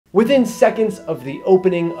Within seconds of the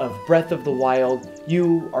opening of Breath of the Wild,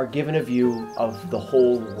 you are given a view of the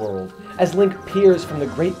whole world, as Link peers from the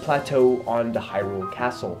Great Plateau onto Hyrule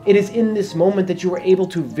Castle. It is in this moment that you are able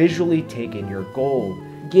to visually take in your goal.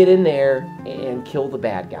 Get in there and kill the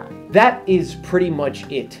bad guy. That is pretty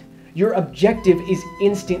much it. Your objective is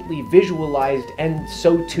instantly visualized, and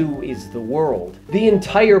so too is the world. The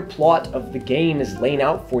entire plot of the game is laid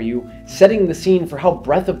out for you, setting the scene for how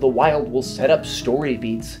Breath of the Wild will set up story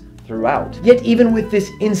beats throughout. Yet even with this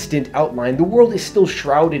instant outline, the world is still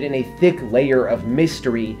shrouded in a thick layer of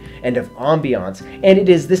mystery and of ambiance, and it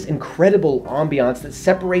is this incredible ambiance that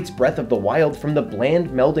separates Breath of the Wild from the bland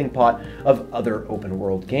melting pot of other open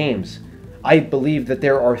world games. I believe that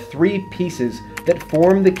there are three pieces that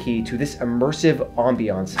form the key to this immersive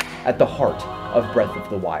ambiance at the heart of Breath of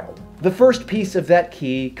the Wild. The first piece of that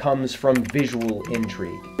key comes from visual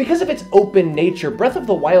intrigue. Because of its open nature, Breath of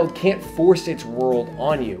the Wild can't force its world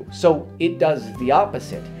on you, so it does the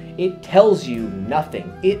opposite. It tells you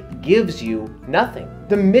nothing. It gives you nothing.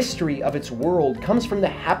 The mystery of its world comes from the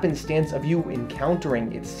happenstance of you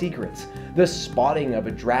encountering its secrets, the spotting of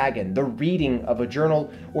a dragon, the reading of a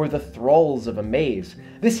journal, or the thralls of a maze.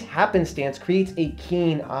 This happenstance creates a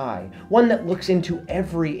keen eye, one that looks into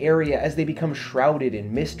every area as they become shrouded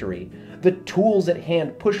in mystery. The tools at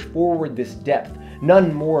hand push forward this depth,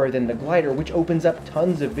 none more than the glider, which opens up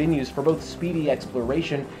tons of venues for both speedy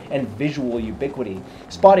exploration and visual ubiquity,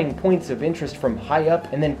 spotting points of interest from high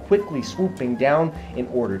up and then quickly swooping down in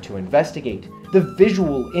order to investigate. The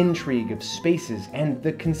visual intrigue of spaces and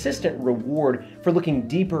the consistent reward for looking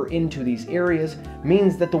deeper into these areas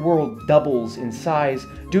means that the world doubles in size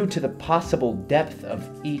due to the possible depth of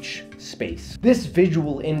each space. This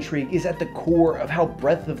visual intrigue is at the core of how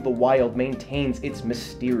Breath of the Wild maintains its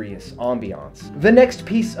mysterious ambiance. The next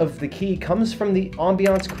piece of the key comes from the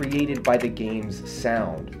ambiance created by the game's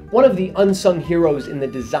sound. One of the unsung heroes in the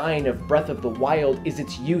design of Breath of the Wild is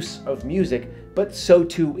its use of music, but so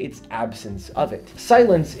too its absence of it.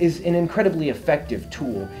 Silence is an incredibly effective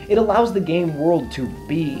tool. It allows the game world to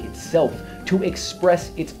be itself, to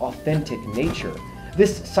express its authentic nature.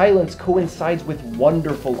 This silence coincides with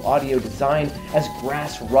wonderful audio design as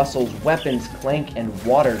grass rustles, weapons clank, and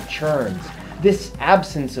water churns. This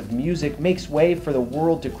absence of music makes way for the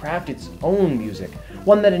world to craft its own music,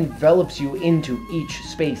 one that envelops you into each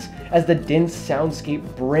space as the dense soundscape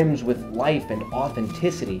brims with life and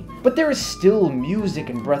authenticity. But there is still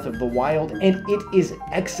music in Breath of the Wild, and it is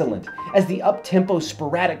excellent, as the up-tempo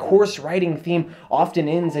sporadic horse riding theme often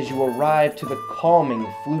ends as you arrive to the calming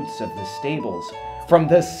flutes of the stables. From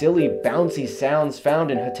the silly, bouncy sounds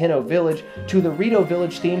found in Hateno Village to the Rito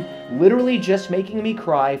Village theme literally just making me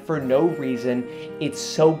cry for no reason, it's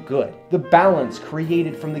so good. The balance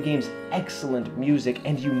created from the game's excellent music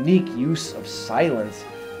and unique use of silence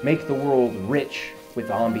make the world rich with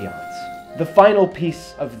ambiance. The final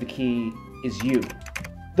piece of the key is you.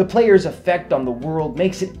 The player's effect on the world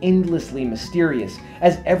makes it endlessly mysterious,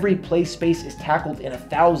 as every play space is tackled in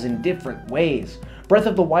 1,000 different ways. Breath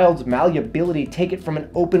of the Wild's malleability take it from an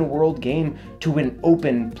open world game to an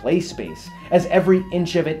open play space, as every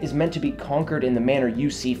inch of it is meant to be conquered in the manner you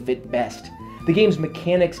see fit best. The game's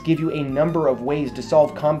mechanics give you a number of ways to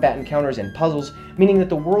solve combat encounters and puzzles, meaning that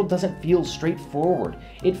the world doesn't feel straightforward.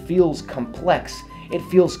 It feels complex, it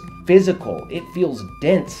feels physical, it feels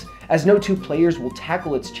dense, as no two players will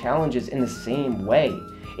tackle its challenges in the same way.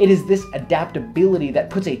 It is this adaptability that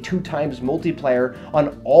puts a 2x multiplier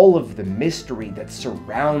on all of the mystery that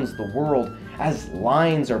surrounds the world, as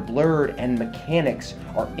lines are blurred and mechanics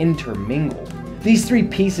are intermingled. These three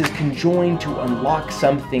pieces conjoin to unlock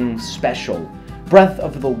something special. Breath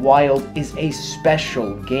of the Wild is a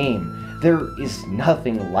special game. There is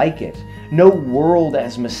nothing like it. No world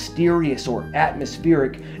as mysterious or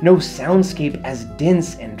atmospheric, no soundscape as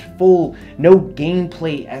dense and full, no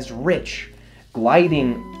gameplay as rich.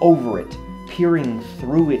 Gliding over it, peering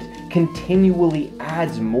through it, continually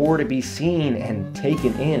adds more to be seen and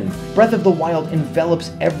taken in. Breath of the Wild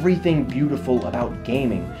envelops everything beautiful about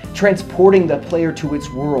gaming, transporting the player to its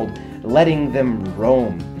world, letting them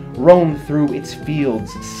roam through its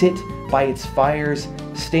fields, sit by its fires,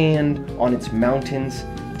 stand on its mountains,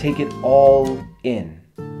 take it all in.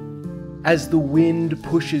 As the wind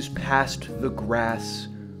pushes past the grass,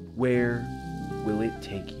 where will it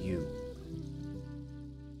take you?